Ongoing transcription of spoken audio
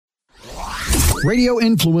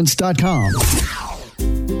radioinfluence.com.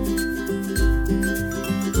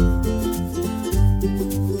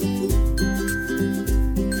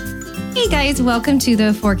 Hey guys, welcome to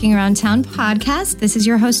the Forking Around Town podcast. This is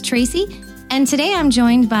your host, Tracy. And today I'm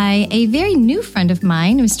joined by a very new friend of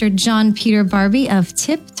mine, Mr. John Peter Barbie of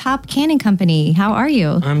Tip Top Canning Company. How are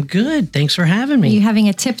you? I'm good. Thanks for having me. Are you having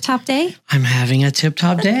a tip-top day? I'm having a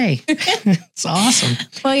tip-top day. It's awesome.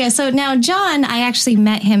 Well, yeah. So now John, I actually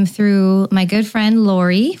met him through my good friend,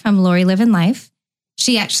 Lori from Lori Livin' Life.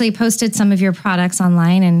 She actually posted some of your products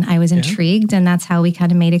online and I was intrigued, and that's how we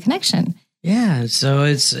kind of made a connection. Yeah. So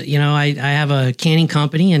it's, I have a canning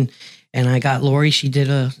company and I got Lori. She did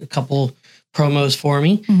a couple promos for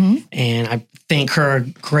me, and I thank her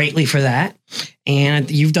greatly for that.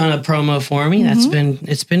 And you've done a promo for me.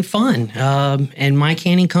 It's been fun. And my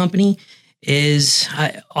canning company is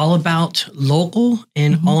all about local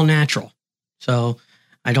and all natural. So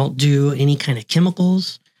I don't do any kind of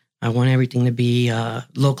chemicals. I want everything to be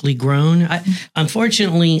locally grown.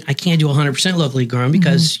 Unfortunately, I can't do 100% locally grown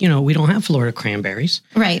because, we don't have Florida cranberries.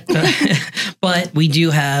 Right. But we do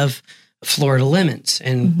have Florida lemons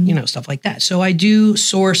and, stuff like that. So I do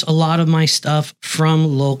source a lot of my stuff from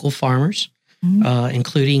local farmers,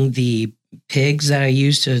 including the pigs that I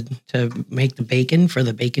use to make the bacon for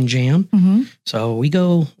the bacon jam. So we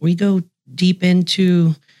go deep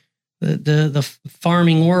into the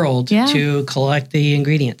farming world to collect the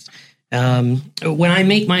ingredients. When I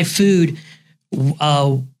make my food,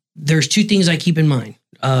 there's two things I keep in mind.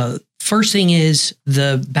 First thing is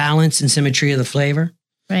the balance and symmetry of the flavor.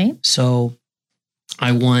 Right. So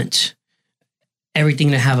I want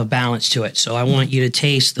everything to have a balance to it. So I want you to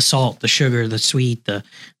taste the salt, the sugar, the sweet, the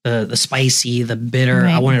spicy, the bitter.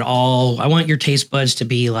 Right. I want it all. I want your taste buds to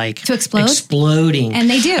be like to exploding. And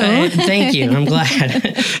they do. Thank you. I'm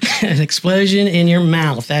glad. An explosion in your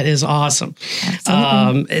mouth. That is awesome.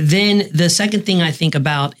 Then the second thing I think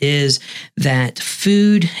about is that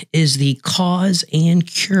food is the cause and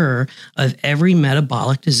cure of every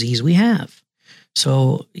metabolic disease we have.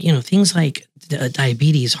 So, things like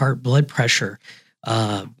diabetes, heart, blood pressure,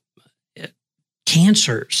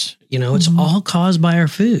 cancers, it's all caused by our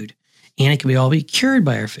food, and it can all be cured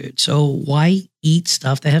by our food. So why eat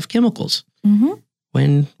stuff that have chemicals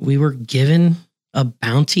when we were given a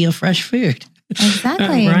bounty of fresh food?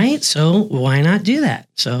 Exactly. Right. So why not do that?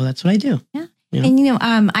 So that's what I do. Yeah.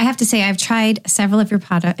 And, I have to say, I've tried several of your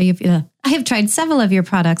products. I have tried several of your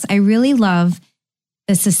products. I really love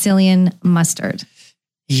the Sicilian mustard.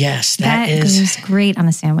 Yes, that is great on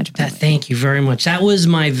a sandwich. Thank you very much. That was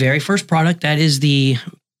my very first product. That is the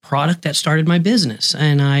product that started my business.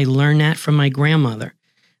 And I learned that from my grandmother.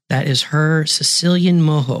 That is her Sicilian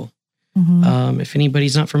mojo. If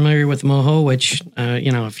anybody's not familiar with mojo, which,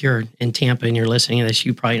 if you're in Tampa and you're listening to this,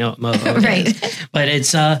 you probably know what mojo is. But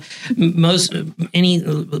it's most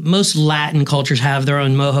Latin cultures have their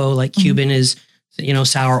own mojo, like Cuban is,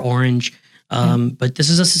 sour orange. But this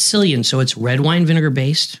is a Sicilian, so it's red wine vinegar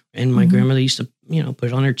based. And my grandmother used to, put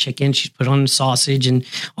it on her chicken. She'd put it on sausage and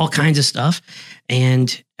all kinds of stuff.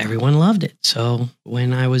 And everyone loved it. So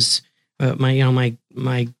when I was, my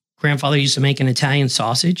grandfather used to make an Italian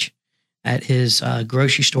sausage at his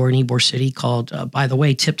grocery store in Ybor City called, by the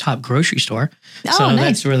way, Tip Top Grocery Store. Oh, so nice.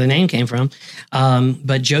 That's where the name came from.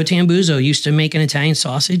 But Joe Tambuzzo used to make an Italian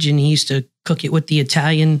sausage, and he used to cook it with the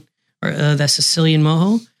Italian or the Sicilian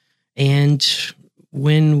mojo. And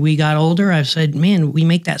when we got older, I said, man, we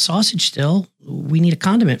make that sausage still. We need a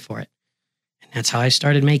condiment for it. And that's how I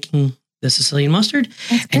started making the Sicilian mustard.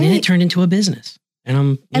 And then it turned into a business.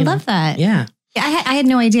 And I love that. Yeah. I had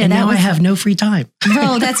no idea. And now I have no free time.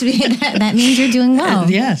 Bro, that means you're doing well.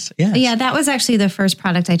 Yes. Yeah, that was actually the first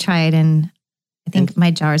product I tried, and I think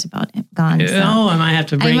my jar's about gone. So. Oh, I might have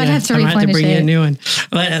to bring you a new one.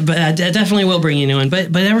 But I definitely will bring you a new one.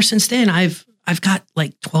 But ever since then, I've got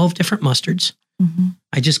like 12 different mustards.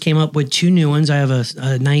 I just came up with 2 new ones. I have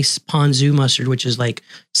a nice ponzu mustard, which is like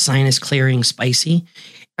sinus clearing spicy.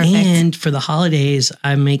 Perfect. And for the holidays,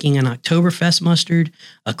 I'm making an Oktoberfest mustard,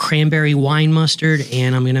 a cranberry wine mustard,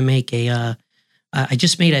 and I'm going to make I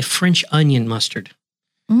just made a French onion mustard,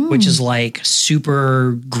 which is like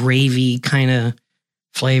super gravy kind of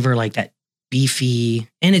flavor, like that beefy.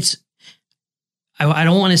 And it's, I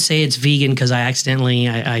don't want to say it's vegan because I accidentally,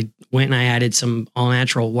 I went and I added some all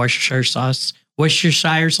natural Worcestershire sauce to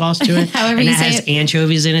it. However and you it say has it.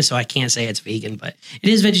 anchovies in it, so I can't say it's vegan, but it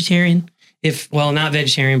is vegetarian. Not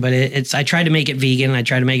vegetarian, but I tried to make it vegan. I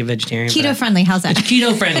tried to make it vegetarian. Keto friendly. How's that? It's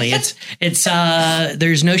keto friendly. It's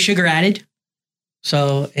there's no sugar added.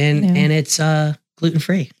 So, and it's gluten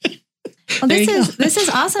free. Well, this is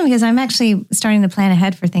awesome because I'm actually starting to plan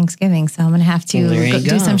ahead for Thanksgiving, so I'm going to have to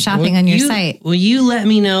do some shopping on your site. Will you let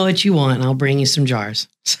me know what you want, and I'll bring you some jars.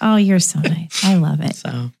 Oh, you're so nice. I love it.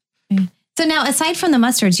 So now, aside from the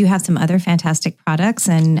mustards, you have some other fantastic products,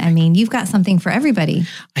 and I mean, you've got something for everybody.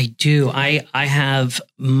 I do. I have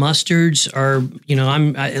mustards,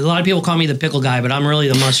 a lot of people call me the pickle guy, but I'm really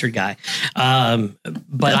the mustard guy.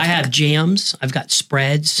 But I have jams, I've got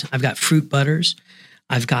spreads, I've got fruit butters,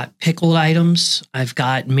 I've got pickled items, I've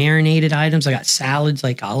got marinated items, I got salads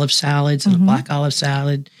like olive salads and a black olive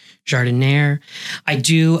salad, jardiniere. I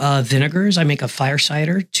do vinegars. I make a fire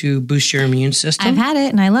cider to boost your immune system. I've had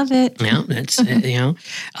it and I love it. Yeah, that's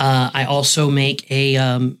I also make I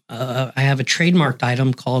have a trademarked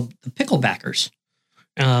item called the picklebackers.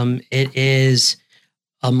 It is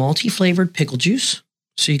a multi-flavored pickle juice,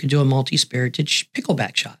 so you can do a multi-spirited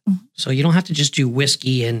pickleback shot. So you don't have to just do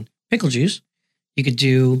whiskey and pickle juice. You could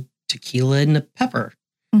do tequila and the pepper,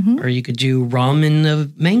 or you could do rum and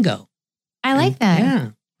the mango. I like that. Yeah.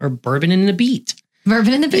 Or bourbon and the beet.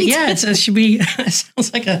 Bourbon and the beet. Yeah, it should be. It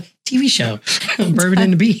sounds like a TV show. Bourbon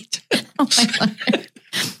and the beet. Oh my God.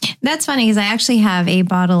 That's funny because I actually have a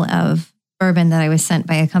bottle of bourbon that I was sent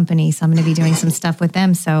by a company, so I'm going to be doing some stuff with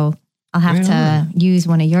them. So I'll have to use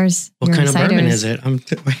one of yours. What kind of bourbon is it? I'll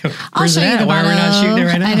show you the bottle. Why we're not shooting it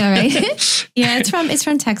right now? I know, right? Yeah, it's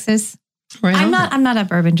from Texas. Right. I'm not a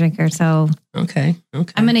bourbon drinker, so okay.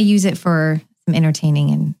 I'm going to use it for some entertaining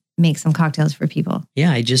and make some cocktails for people.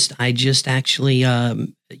 Yeah, I just actually,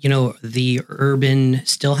 the Urban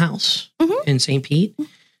Still House in St. Pete,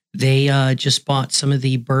 they just bought some of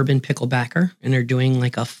the bourbon picklebacker, and they're doing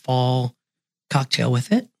like a fall cocktail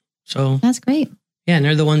with it. So that's great. Yeah, and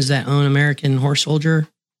they're the ones that own American Horse Soldier.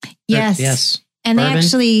 Yes. And bourbon. They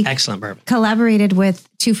actually excellent bourbon. Collaborated with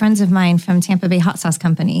two friends of mine from Tampa Bay Hot Sauce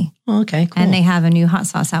Company. Oh, okay, cool. And they have a new hot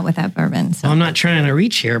sauce out with that bourbon. So. Well, I'm not trying to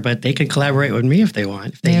reach here, but they can collaborate with me if they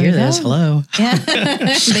want. If they hear this, hello. Yeah,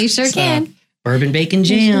 they sure can. Bourbon Bacon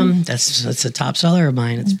Jam. That's a top seller of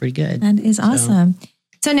mine. It's pretty good. That is awesome.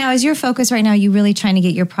 So now is your focus right now, you really trying to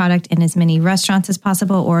get your product in as many restaurants as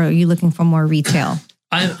possible, or are you looking for more retail?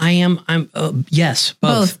 I am. Yes,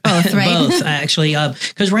 both, right? Both, actually.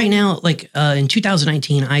 Because right now, in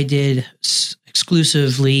 2019, I did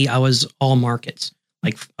exclusively. I was all markets,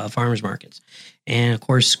 like farmers markets, and of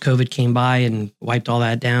course, COVID came by and wiped all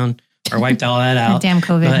that down, or wiped all that out. Damn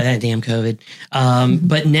COVID. That damn COVID.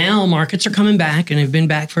 But now markets are coming back, and have been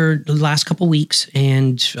back for the last couple of weeks,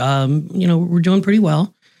 and we're doing pretty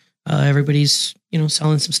well. Everybody's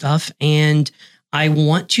selling some stuff, and I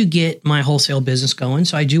want to get my wholesale business going.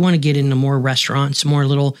 So I do want to get into more restaurants, more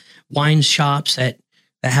little wine shops that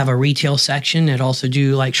have a retail section that also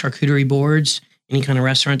do like charcuterie boards. Any kind of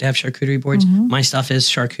restaurant that have charcuterie boards. My stuff is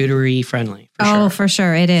charcuterie friendly. For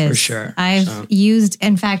sure. It is. For sure. I've used,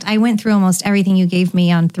 in fact, I went through almost everything you gave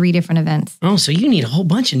me on 3 different events. Oh, so you need a whole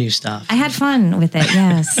bunch of new stuff. I had fun with it.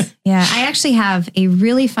 Yes. Yeah. I actually have a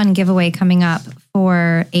really fun giveaway coming up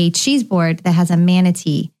for a cheese board that has a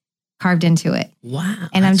manatee carved into it. Wow.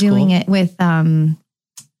 And I'm doing it with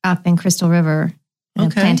up in Crystal River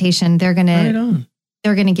plantation. They're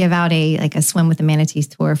gonna give out a swim with the manatees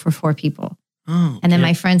tour for 4 people. Oh. And then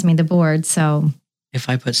my friends made the board. So if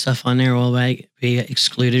I put stuff on there, will I be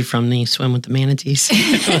excluded from the swim with the manatees?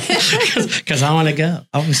 Because I want to go.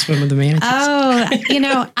 I want to swim with the manatees.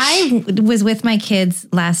 Oh, I was with my kids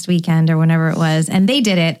last weekend or whenever it was, and they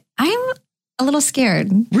did it. I'm a little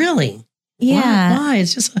scared. Really? Yeah. Why?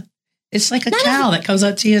 It's like a cow that comes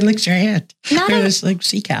up to you and licks your hand. There's like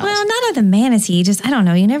sea cows. Well, not of the manatee. Just, I don't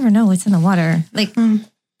know. You never know what's in the water. Like,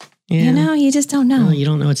 you just don't know. Well, you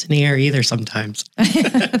don't know what's in the air either sometimes.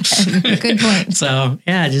 Good point. So,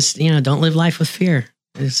 yeah, just, don't live life with fear.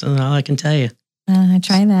 That's all I can tell you. I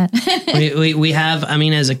try that. we have,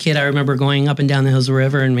 as a kid, I remember going up and down the hills of the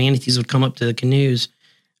river, and manatees would come up to the canoes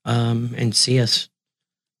and see us.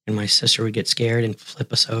 And my sister would get scared and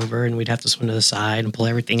flip us over, and we'd have to swim to the side and pull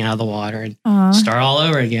everything out of the water and start all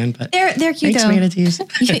over again. But they're cute, thanks, though. Manatees.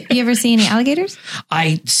 You ever see any alligators?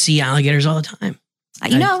 I see alligators all the time.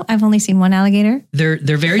 I've only seen one alligator. They're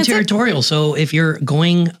very territorial. So if you're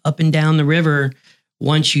going up and down the river,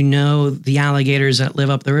 once you know the alligators that live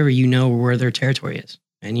up the river, you know where their territory is,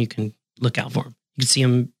 and you can look out for them. You can see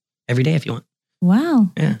them every day if you want. Wow.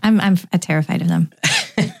 Yeah. I'm terrified of them.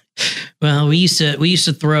 Well, we used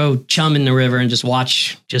to throw chum in the river and just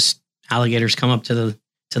watch alligators come up to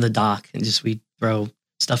the dock, and we'd throw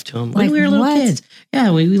stuff to them when we were little kids.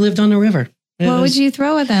 Yeah, we lived on the river. What would you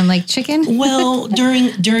throw at them? Like chicken? Well,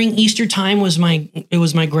 during Easter time was my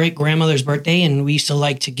great grandmother's birthday, and we used to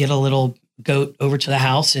like to get a little goat over to the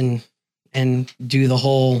house and do the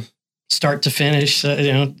whole start to finish,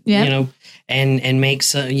 and make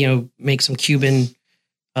some Cuban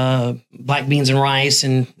black beans and rice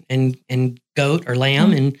and goat or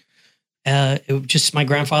lamb. And my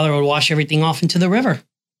grandfather would wash everything off into the river.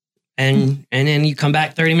 And then you come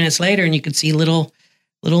back 30 minutes later and you could see little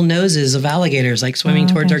noses of alligators like swimming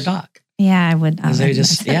towards our dock. Yeah, I would. Not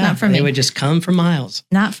for me. They would just come for miles.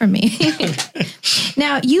 Not for me.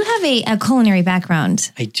 Now, you have a culinary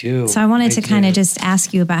background. I do. So I wanted to kind of just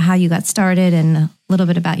ask you about how you got started and a little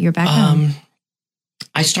bit about your background.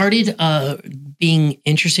 I started being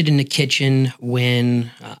interested in the kitchen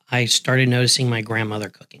when I started noticing my grandmother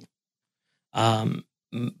cooking.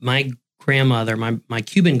 My grandmother, my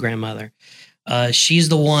Cuban grandmother, she's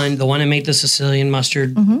the one that made the Sicilian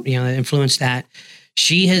mustard, that influenced that.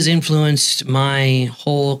 She has influenced my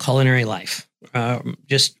whole culinary life.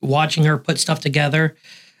 Just watching her put stuff together,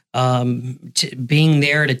 being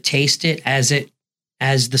there to taste it as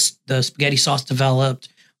the spaghetti sauce developed,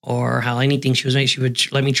 or how anything she was making, she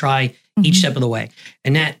would let me try each step of the way,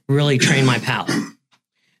 and that really trained my palate.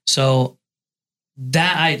 So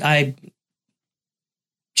that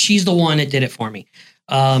she's the one that did it for me,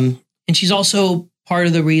 and she's also part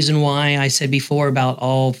of the reason why I said before about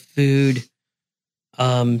all food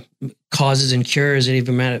causes and cures and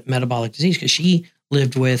even metabolic disease, because she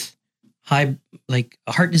lived with heart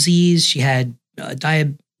disease. She had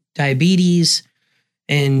diabetes,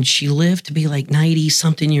 and she lived to be like 90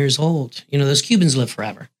 something years old. Those Cubans live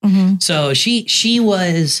forever. Mm-hmm. So she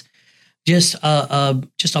was just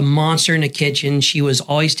a monster in the kitchen. She was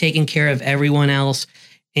always taking care of everyone else,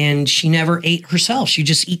 and she never ate herself. She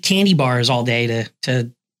just eat candy bars all day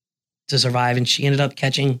to survive. And she ended up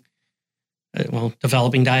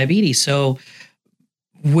developing diabetes. So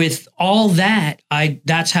with all that,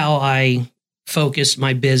 that's how I focused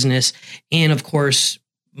my business. And of course,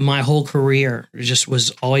 my whole career just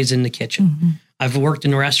was always in the kitchen. Mm-hmm. I've worked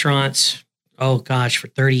in restaurants, for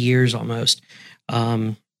 30 years almost.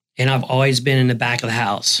 And I've always been in the back of the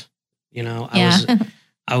house.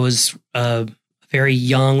 I was very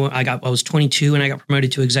young. I was 22 and I got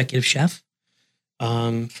promoted to executive chef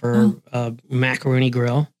for Macaroni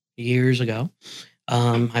Grill years ago.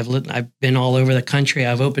 I've been all over the country.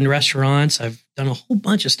 I've opened restaurants. I've done a whole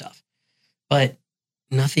bunch of stuff, but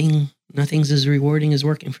nothing's as rewarding as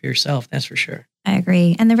working for yourself. That's for sure. I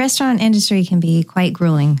agree. And the restaurant industry can be quite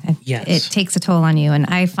grueling. Yes. It takes a toll on you. And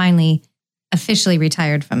I finally officially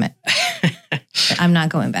retired from it. I'm not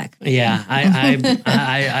going back. Yeah.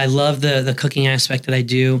 I love the cooking aspect that I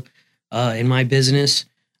do in my business.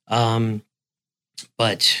 But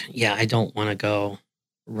yeah, I don't want to go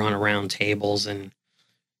run around tables and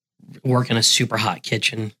work in a super hot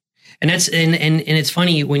kitchen. And that's, and it's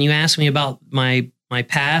funny when you ask me about my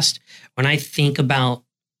past, when I think about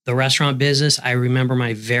the restaurant business, I remember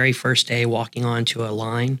my very first day walking onto a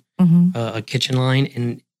line, a kitchen line.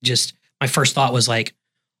 And just my first thought was like,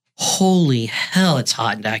 holy hell, it's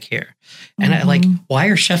hot back here. And I why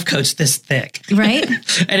are chef coats this thick? Right.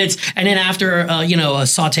 and then after, a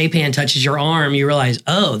saute pan touches your arm, you realize,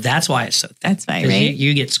 oh, that's why it's so thick. That's why, right?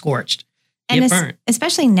 You get scorched. And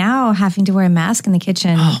especially now having to wear a mask in the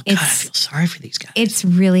kitchen. Oh, God, I feel sorry for these guys. It's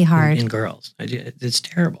really hard. And girls. It's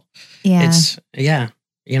terrible. Yeah.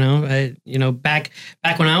 Back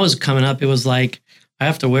when I was coming up, it was like, I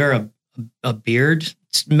have to wear a beard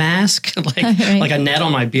mask, like a net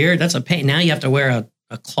on my beard. That's a pain. Now you have to wear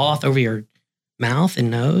a cloth over your mouth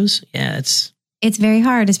and nose. Yeah, it's very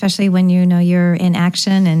hard, especially when you're in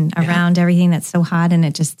action and around everything that's so hot, and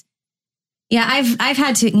it just. Yeah, I've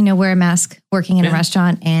had to wear a mask working in a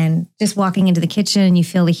restaurant, and just walking into the kitchen and you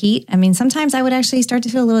feel the heat. I mean, sometimes I would actually start to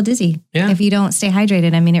feel a little dizzy if you don't stay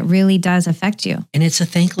hydrated. I mean, it really does affect you. And it's a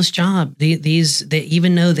thankless job. They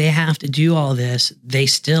even though they have to do all this, they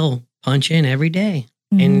still punch in every day.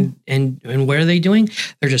 Mm-hmm. And what are they doing?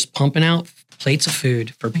 They're just pumping out plates of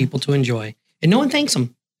food for people to enjoy, and no one thanks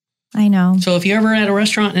them. I know. So if you're ever at a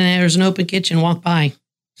restaurant and there's an open kitchen, walk by,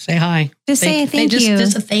 say hi. Just say thank you.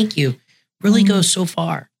 Just a thank you. Really goes so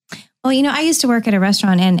far. Well, I used to work at a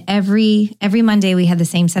restaurant, and every Monday we had the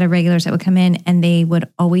same set of regulars that would come in, and they would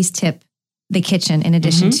always tip the kitchen in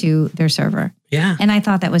addition to their server. Yeah. And I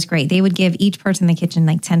thought that was great. They would give each person in the kitchen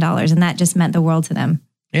like $10, and that just meant the world to them.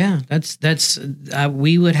 Yeah, that's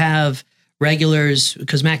we would have regulars,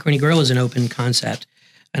 because Macaroni Grill is an open concept,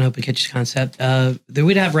 an open kitchen concept.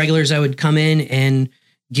 We'd have regulars that would come in and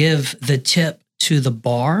give the tip to the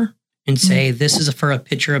bar and say, this is for a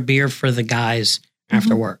pitcher of beer for the guys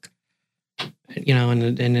after work. And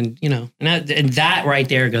that right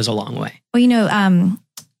there goes a long way. Well,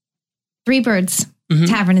 Three Birds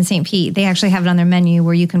Tavern in St. Pete, they actually have it on their menu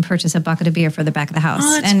where you can purchase a bucket of beer for the back of the house.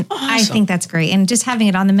 Oh, and awesome. I think that's great. And just having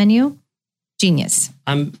it on the menu, genius.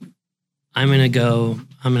 I'm gonna go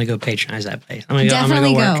patronize that place. I'm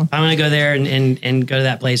gonna go there and go to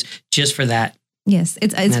that place just for that. Yes,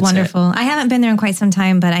 it's wonderful. I haven't been there in quite some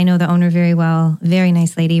time, but I know the owner very well. Very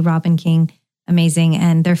nice lady, Robin King, amazing,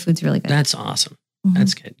 and their food's really good. That's awesome.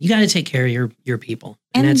 That's good. You got to take care of your people.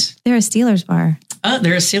 And they're a Steelers bar. Oh,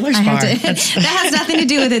 they're a Steelers bar. That has nothing to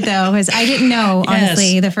do with it, though, because I didn't know,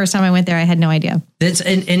 honestly, the first time I went there, I had no idea.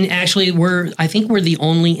 And actually, I think we're the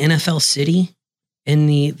only NFL city in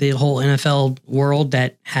the whole NFL world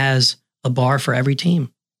that has a bar for every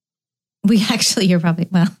team. You're probably,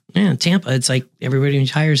 Yeah, Tampa, it's like everybody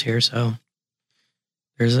retires here, so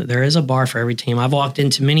there is a bar for every team. I've walked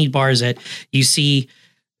into many bars that you see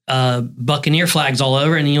Buccaneer flags all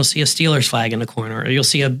over, and then you'll see a Steelers flag in the corner, or you'll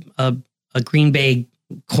see a Green Bay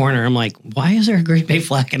corner. I'm like, why is there a Green Bay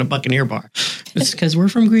flag in a Buccaneer bar? It's because we're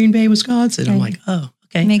from Green Bay, Wisconsin. Right. I'm like, oh,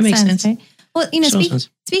 okay, makes sense. Right? Well,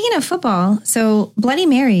 speaking of football, so Bloody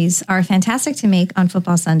Marys are fantastic to make on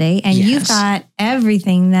football Sunday, and you've got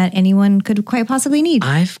everything that anyone could quite possibly need.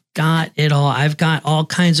 I've got it all. I've got all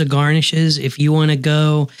kinds of garnishes. If you want to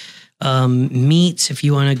go meats, if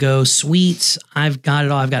you want to go sweets, I've got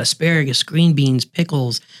it all. I've got asparagus, green beans,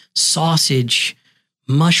 pickles, sausage,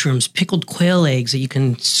 mushrooms, pickled quail eggs that you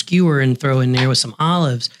can skewer and throw in there with some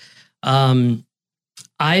olives.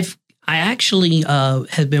 I actually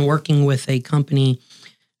have been working with a company.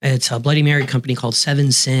 It's a Bloody Mary company called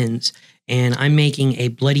Seven Sins, and I'm making a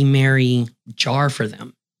Bloody Mary jar for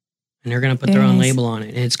them, and they're going to put their own label on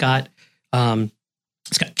it. And it's got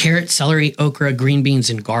carrot, celery, okra, green beans,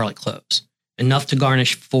 and garlic cloves, enough to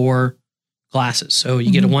garnish 4 glasses. So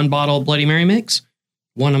you get a 1 bottle of Bloody Mary mix,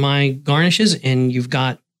 one of my garnishes, and you've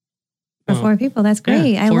got for 4 people. That's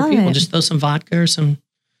great. I love it. Just throw some vodka or some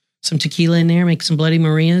tequila in there, make some Bloody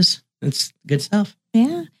Marias. It's good stuff.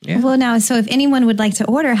 Yeah. Well, now, so if anyone would like to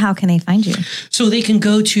order, how can they find you? So they can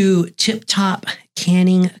go to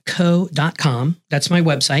tiptopcanningco.com. That's my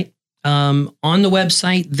website. On the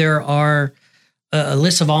website, there are a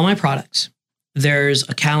list of all my products. There's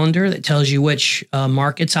a calendar that tells you which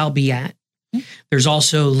markets I'll be at. There's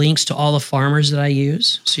also links to all the farmers that I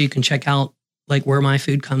use, so you can check out like where my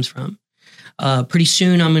food comes from. Pretty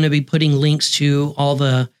soon, I'm going to be putting links to all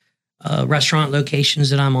the restaurant locations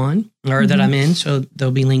that I'm on or that I'm in. So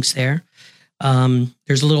there'll be links there.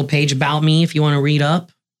 There's a little page about me if you want to read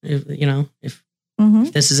up, if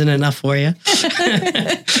this isn't enough for you,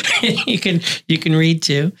 you can read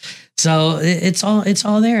too. So it's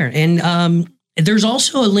all there. And, there's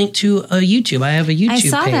also a link to a YouTube. I have a YouTube page. I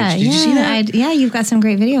saw that. Did you see that? You've got some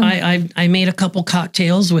great videos. I made a couple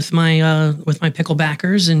cocktails with my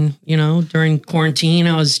picklebackers, and during quarantine,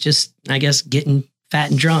 I was just, I guess, getting fat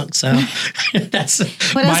and drunk. So that's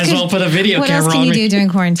might as well put a video camera on. What else can you do during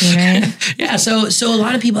quarantine, right? Yeah. So a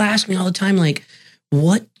lot of people ask me all the time, like,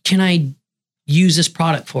 what can I use this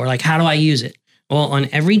product for? Like, how do I use it? Well, on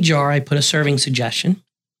every jar, I put a serving suggestion.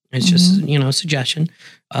 It's just, a suggestion.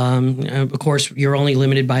 Of course, you're only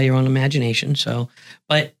limited by your own imagination.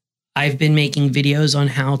 But I've been making videos on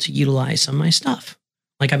how to utilize some of my stuff.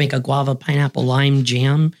 Like I make a guava, pineapple, lime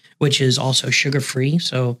jam, which is also sugar-free.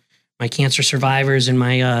 So my cancer survivors and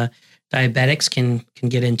my diabetics can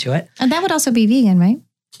get into it. And that would also be vegan, right?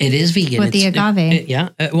 It is vegan. With the agave. Yeah.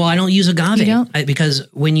 Well, I don't use agave. You don't? Because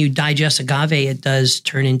when you digest agave, it does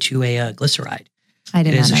turn into a glyceride. I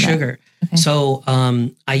didn't know that. It is a sugar. Okay. So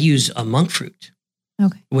I use a monk fruit,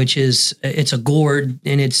 which it's a gourd,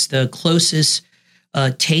 and it's the closest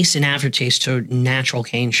taste and aftertaste to natural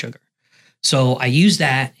cane sugar. So I use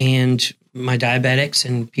that, and my diabetics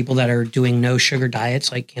and people that are doing no sugar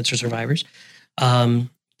diets, like cancer survivors,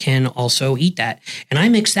 can also eat that. And I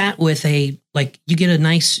mix that with you get a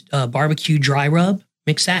nice barbecue dry rub,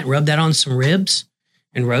 mix that, rub that on some ribs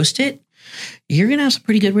and roast it. You're going to have some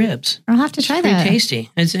pretty good ribs. I'll have to try that. Pretty tasty.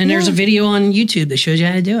 There's a video on YouTube that shows you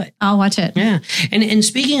how to do it. I'll watch it. Yeah. And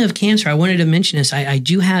speaking of cancer, I wanted to mention this. I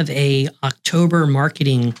do have a October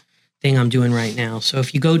marketing thing I'm doing right now. So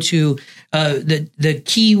if you go to the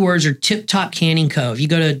keywords are Tip Top Canning Co. If you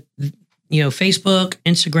go to Facebook,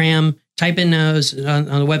 Instagram, type in those on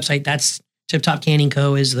the website. That's Tip Top Canning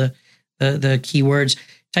Co. is the keywords.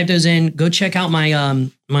 Type those in. Go check out my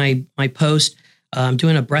my post. I'm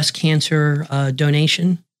doing a breast cancer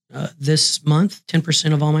donation this month,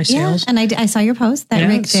 10% of all my sales. Yeah, and I saw your post that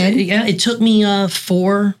Rick did. It took me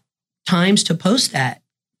 4 times to post that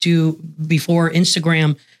before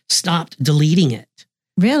Instagram stopped deleting it.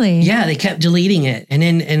 Really? Yeah, they kept deleting it. And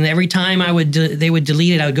every time they would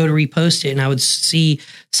delete it, I would go to repost it and I would see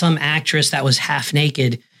some actress that was half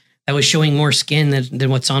naked that was showing more skin than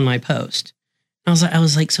what's on my post. And I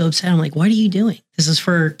was like so upset. I'm like, what are you doing? This is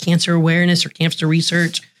for cancer awareness or cancer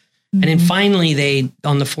research. Mm-hmm. And then finally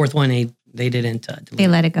on the fourth one, they didn't delete. They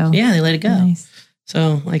let it go. Yeah, they let it go. Nice.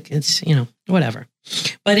 So like, it's, whatever.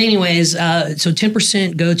 But anyways, so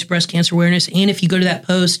 10% go to breast cancer awareness. And if you go to that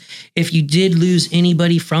post, if you did lose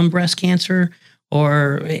anybody from breast cancer,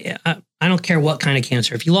 or I don't care what kind of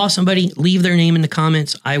cancer, if you lost somebody, leave their name in the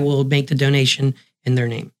comments. I will make the donation in their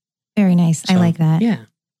name. Very nice. I like that. Yeah.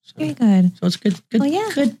 So, very good. So it's good. Well, yeah.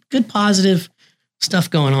 Good positive stuff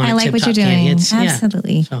going on. I like what you're doing.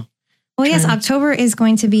 Absolutely. Yeah, so, well, yes, October is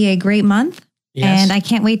going to be a great month. Yes. And I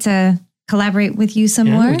can't wait to collaborate with you some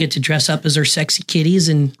more. We get to dress up as our sexy kitties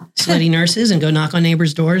and slutty nurses and go knock on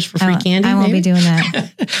neighbors' doors for free candy. I won't be doing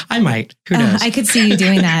that. I might. Who knows? I could see you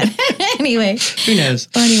doing that. Anyway. Who knows?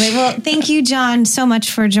 Well, thank you, John, so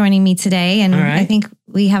much for joining me today. And I think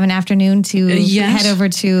we have an afternoon to head over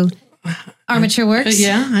to Armature Works.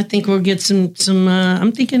 Yeah, I think we'll get some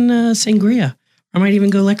I'm thinking sangria. I might even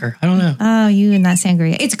go liquor. I don't know. Oh, you and that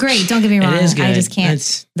sangria. It's great. Don't get me wrong. It is good. I just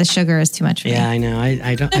can't. The sugar is too much for me. Yeah, I know.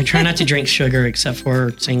 I try not to drink sugar except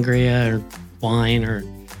for sangria or wine or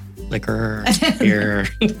liquor or beer.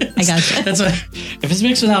 I gotcha. If it's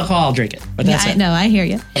mixed with alcohol, I'll drink it. But that's it. No, I hear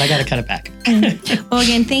you. But I got to cut it back. Well,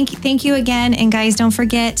 again, thank you again. And guys, don't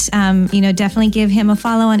forget, definitely give him a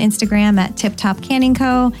follow on Instagram at Tip Top Canning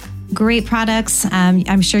Co. Great products.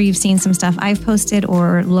 I'm sure you've seen some stuff I've posted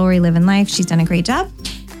or Lori Living Life. She's done a great job.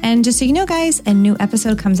 And just so you know, guys, a new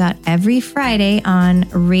episode comes out every Friday on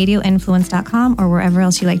radioinfluence.com or wherever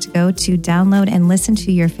else you like to go to download and listen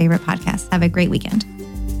to your favorite podcasts. Have a great weekend.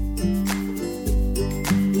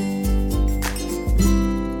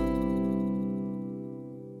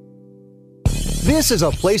 This is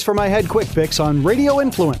a Place for My Head Quick Fix on Radio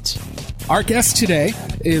Influence. Our guest today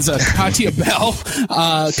is Katya Bell.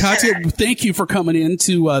 Katya, thank you for coming in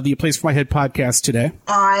to the Place for My Head podcast today.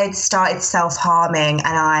 I started self-harming and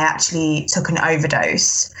I actually took an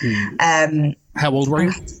overdose. How old were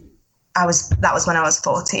you? That was when I was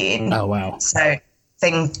 14. Oh, wow. So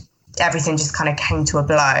everything just kind of came to a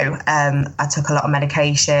blow. I took a lot of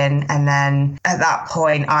medication, and then at that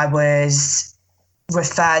point I was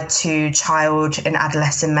referred to child and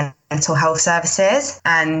adolescent mental health services.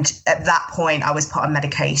 And at that point I was put on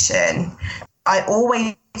medication. I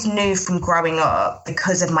always knew from growing up,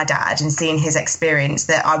 because of my dad and seeing his experience,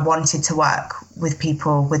 that I wanted to work with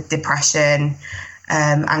people with depression,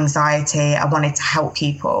 anxiety. I wanted to help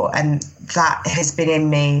people. And that has been in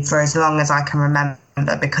me for as long as I can remember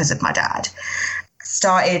because of my dad.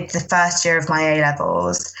 Started the first year of my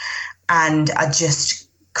A-levels and I just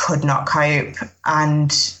could not cope. And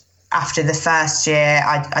after the first year,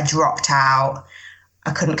 I dropped out.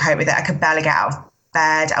 I couldn't cope with it. I could barely get out of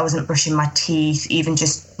bed. I wasn't brushing my teeth, even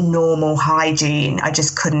just normal hygiene. I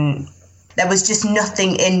just couldn't. There was just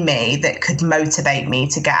nothing in me that could motivate me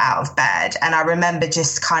to get out of bed. And I remember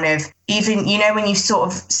just kind of, even, when you sort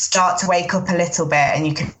of start to wake up a little bit and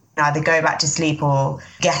you can either go back to sleep or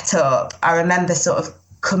get up. I remember sort of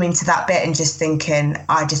coming to that bit and just thinking,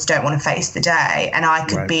 I just don't want to face the day. And I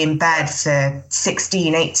could be in bed for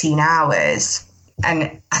 16, 18 hours.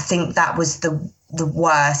 And I think that was the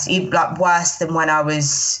worst, like worse than when I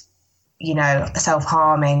was,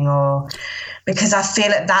 self-harming, or because I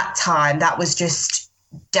feel at that time that was just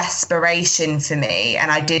desperation for me.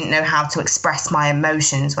 And I didn't know how to express my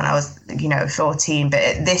emotions when I was, 14. But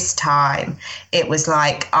at this time, it was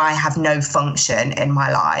like I have no function in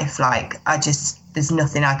my life. Like there's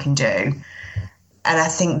nothing I can do. And I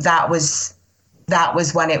think that was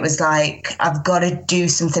when it was like, I've got to do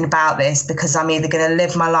something about this, because I'm either going to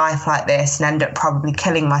live my life like this and end up probably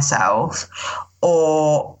killing myself,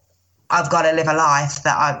 or I've got to live a life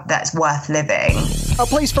that's worth living. A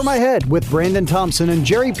Place for My Head with Brandon Thompson and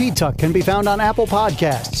Jerry Petuck can be found on Apple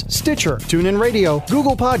Podcasts, Stitcher, TuneIn Radio,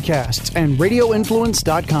 Google Podcasts, and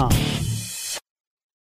RadioInfluence.com.